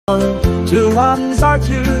Two ones are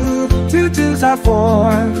two, two twos are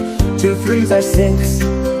four, two threes are six,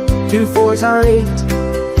 two fours are eight,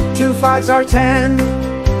 two fives are 10,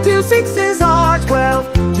 two sixes are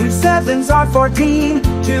 12, two sevens are 14,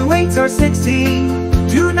 two eights are 16,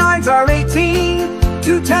 two nines are 18,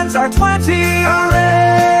 two tens are 20. Hooray!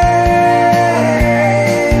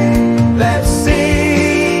 Let's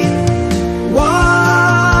sing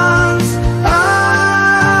once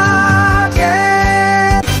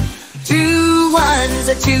again. Two ones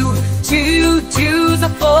are two, two twos are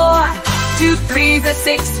four, two threes are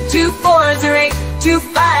six, two fours are eight, two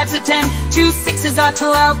fives are 10, two sixes are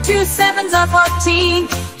 12, two sevens are 14,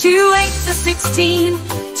 two eights are 16,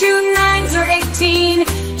 two nines are 18,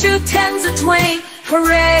 two tens are 20.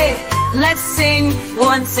 Hooray! Let's sing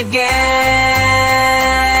once again.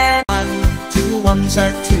 Two ones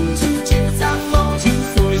are two, two twos are four, two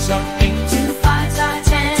fours are eight, two fives are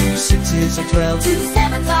 10, two sixes are 12, two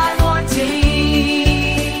sevens are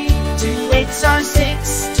 14, two eights are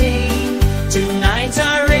 16, two nines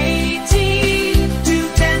are 18, two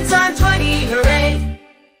tens are 20. Hooray!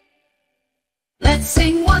 let's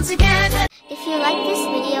sing once again. If you like this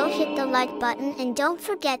video, hit the like button and don't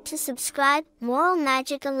forget to subscribe. Moral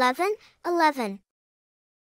Magic 11:11.